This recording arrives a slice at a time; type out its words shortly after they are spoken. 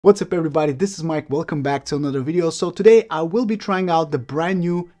What's up everybody, this is Mike, welcome back to another video. So today I will be trying out the brand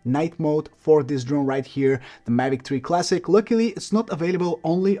new night mode for this drone right here, the Mavic 3 Classic. Luckily it's not available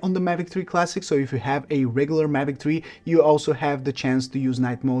only on the Mavic 3 Classic, so if you have a regular Mavic 3 you also have the chance to use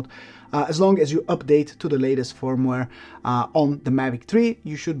night mode. As long as you update to the latest firmware on the Mavic 3,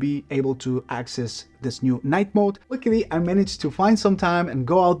 you should be able to access this new night mode. Luckily, I managed to find some time and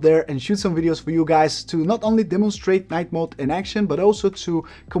go out there and shoot some videos for you guys to not only demonstrate night mode in action, but also to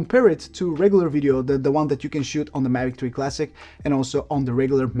compare it to regular video, the one that you can shoot on the Mavic 3 Classic and also on the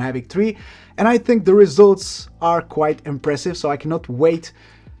regular Mavic 3. And I think the results are quite impressive, so I cannot wait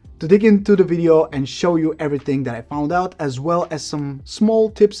to dig into the video and show you everything that I found out, as well as some small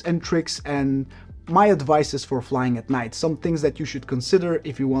tips and tricks and my advices for flying at night. Some things that you should consider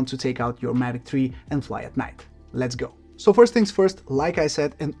if you want to take out your Mavic 3 and fly at night. Let's go. So first things first, like I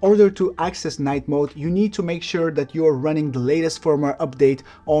said, in order to access night mode, you need to make sure that you are running the latest firmware update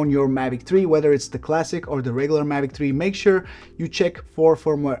on your Mavic 3, whether it's the Classic or the regular Mavic 3. Make sure you check for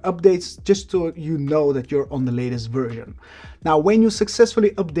firmware updates just so you know that you're on the latest version. Now, when you successfully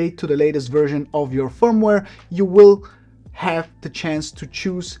update to the latest version of your firmware, you will have the chance to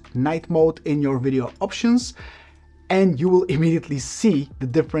choose night mode in your video options, and you will immediately see the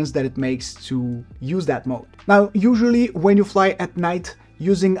difference that it makes to use that mode. Now, usually when you fly at night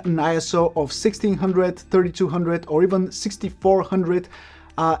using an ISO of 1600, 3200 or even 6400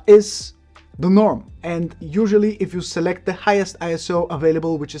 is the norm. And usually if you select the highest ISO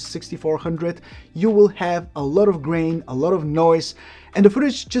available, which is 6400, you will have a lot of grain, a lot of noise, and the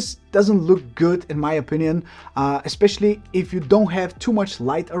footage just doesn't look good in my opinion, especially if you don't have too much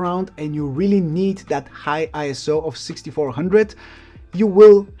light around and you really need that high ISO of 6400. You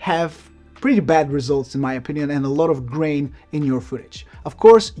will have pretty bad results in my opinion and a lot of grain in your footage. Of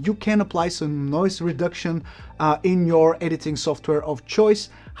course, you can apply some noise reduction in your editing software of choice.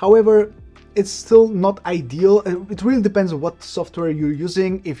 However, it's still not ideal. It really depends on what software you're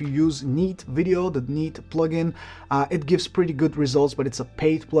using. If you use Neat Video, the Neat plugin, it gives pretty good results, but it's a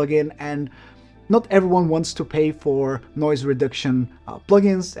paid plugin and not everyone wants to pay for noise reduction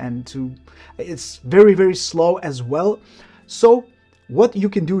plugins, and it's very slow as well. So what you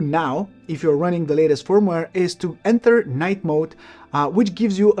can do now, if you're running the latest firmware, is to enter night mode, which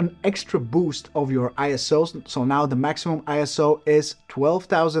gives you an extra boost of your ISOs. So now the maximum ISO is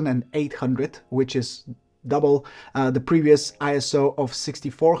 12,800, which is double the previous ISO of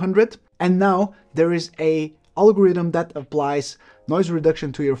 6,400. And now there is a algorithm that applies noise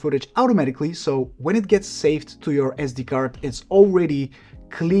reduction to your footage automatically. So when it gets saved to your SD card, it's already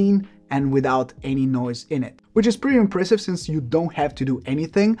clean and without any noise in it, which is pretty impressive since you don't have to do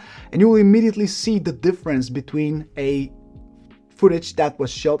anything, and you will immediately see the difference between a footage that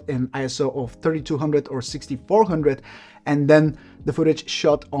was shot in ISO of 3200 or 6400 and then the footage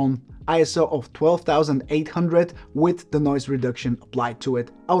shot on ISO of 12,800 with the noise reduction applied to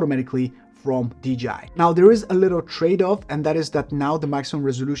it automatically from DJI. Now there is a little trade-off, and that is that now the maximum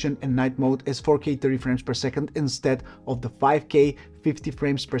resolution in night mode is 4K 30 frames per second instead of the 5K 50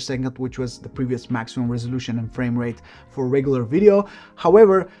 frames per second, which was the previous maximum resolution and frame rate for regular video.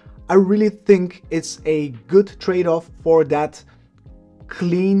 However, I really think it's a good trade-off for that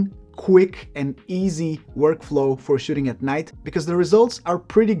clean, quick and easy workflow for shooting at night, because the results are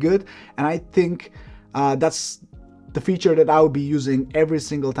pretty good, and I think that's the feature that I will be using every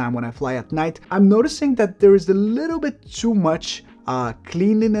single time when I fly at night. I'm noticing that there is a little bit too much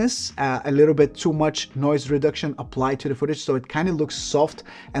cleanliness, a little bit too much noise reduction applied to the footage, so it kind of looks soft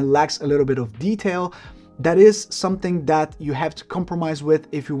and lacks a little bit of detail. That is something that you have to compromise with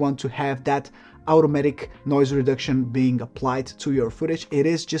if you want to have that automatic noise reduction being applied to your footage. It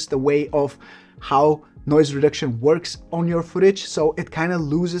is just a way of how noise reduction works on your footage, so it kind of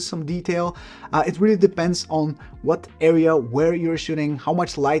loses some detail. It really depends on what area, where you're shooting, how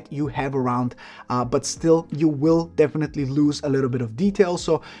much light you have around, but still you will definitely lose a little bit of detail.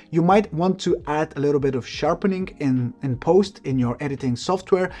 So you might want to add a little bit of sharpening in post in your editing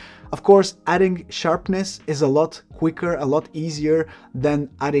software. Of course, adding sharpness is a lot quicker, a lot easier than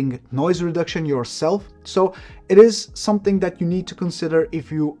adding noise reduction yourself. So it is something that you need to consider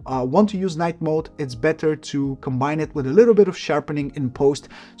if you want to use night mode. It's better to combine it with a little bit of sharpening in post,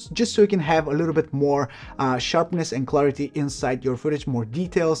 just so you can have a little bit more sharpness and clarity inside your footage, more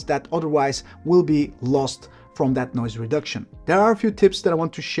details that otherwise will be lost from that noise reduction. There are a few tips that I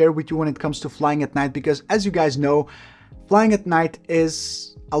want to share with you when it comes to flying at night, because as you guys know, flying at night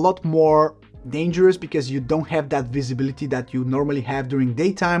is a lot more dangerous because you don't have that visibility that you normally have during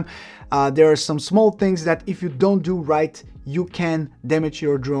daytime. There are some small things that if you don't do right, you can damage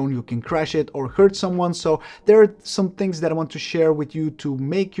your drone, you can crash it or hurt someone. So there are some things that I want to share with you to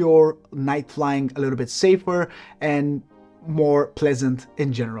make your night flying a little bit safer and more pleasant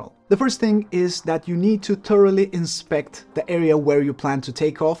in general. The first thing is that you need to thoroughly inspect the area where you plan to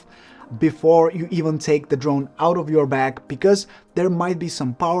take off before you even take the drone out of your bag, because there might be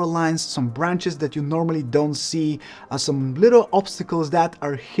some power lines, some branches that you normally don't see, some little obstacles that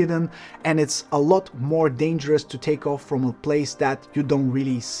are hidden, and it's a lot more dangerous to take off from a place that you don't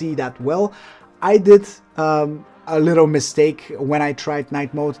really see that well. I did a little mistake when I tried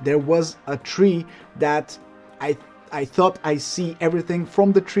night mode. There was a tree that I thought I see everything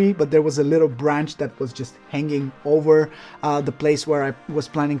from the tree, but there was a little branch that was just hanging over the place where I was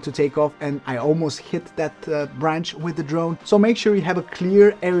planning to take off, and I almost hit that branch with the drone. So make sure you have a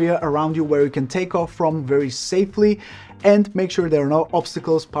clear area around you where you can take off from very safely, and make sure there are no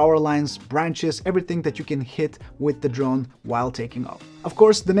obstacles, power lines, branches, everything that you can hit with the drone while taking off. Of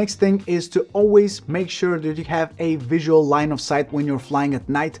course, the next thing is to always make sure that you have a visual line of sight when you're flying at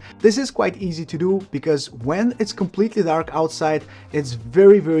night. This is quite easy to do because when it's completely dark outside, it's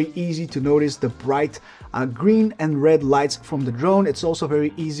very easy to notice the bright green and red lights from the drone. It's also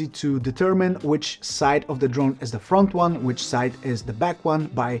very easy to determine which side of the drone is the front one, which side is the back one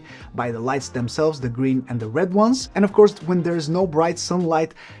by the lights themselves, the green and the red ones. And of course, when there is no bright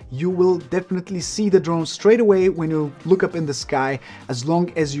sunlight, you will definitely see the drone straight away when you look up in the sky. As long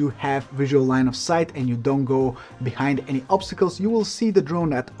as you have visual line of sight and you don't go behind any obstacles, you will see the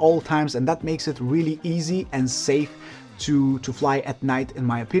drone at all times, and that makes it really easy and safe to fly at night, in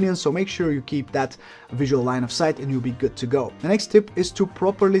my opinion. So make sure you keep that visual line of sight and you'll be good to go. The next tip is to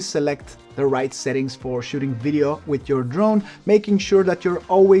properly select the right settings for shooting video with your drone, making sure that you're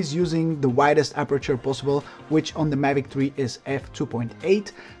always using the widest aperture possible, which on the Mavic 3 is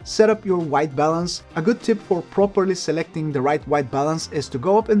f2.8. Set up your white balance. A good tip for properly selecting the right white balance is to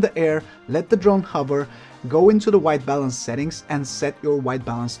go up in the air, let the drone hover, go into the white balance settings and set your white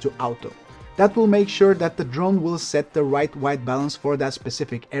balance to auto. That will make sure that the drone will set the right white balance for that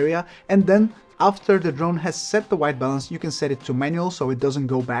specific area, and then after the drone has set the white balance, you can set it to manual so it doesn't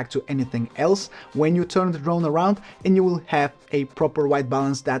go back to anything else when you turn the drone around, and you will have a proper white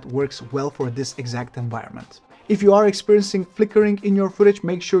balance that works well for this exact environment. If you are experiencing flickering in your footage,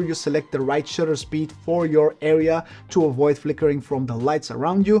 make sure you select the right shutter speed for your area to avoid flickering from the lights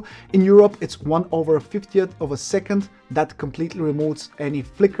around you. In Europe, it's 1/50th of a second. That completely removes any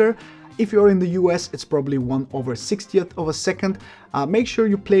flicker. If you're in the US, it's probably 1/60th of a second. Make sure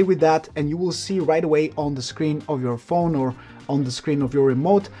you play with that and you will see right away on the screen of your phone or on the screen of your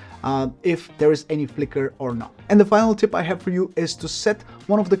remote if there is any flicker or not. And the final tip I have for you is to set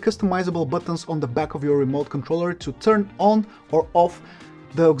one of the customizable buttons on the back of your remote controller to turn on or off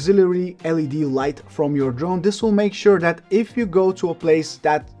the auxiliary LED light from your drone. This will make sure that if you go to a place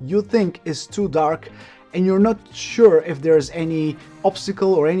that you think is too dark and you're not sure if there's any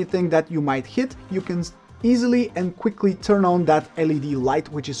obstacle or anything that you might hit, you can easily and quickly turn on that LED light,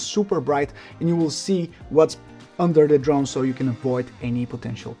 which is super bright, and you will see what's under the drone so you can avoid any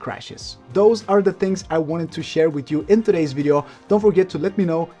potential crashes. Those are the things I wanted to share with you in today's video. Don't forget to let me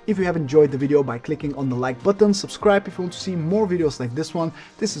know if you have enjoyed the video by clicking on the like button, subscribe if you want to see more videos like this one.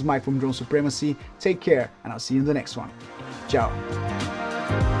 This is Mike from Drone Supremacy. Take care, and I'll see you in the next one. Ciao.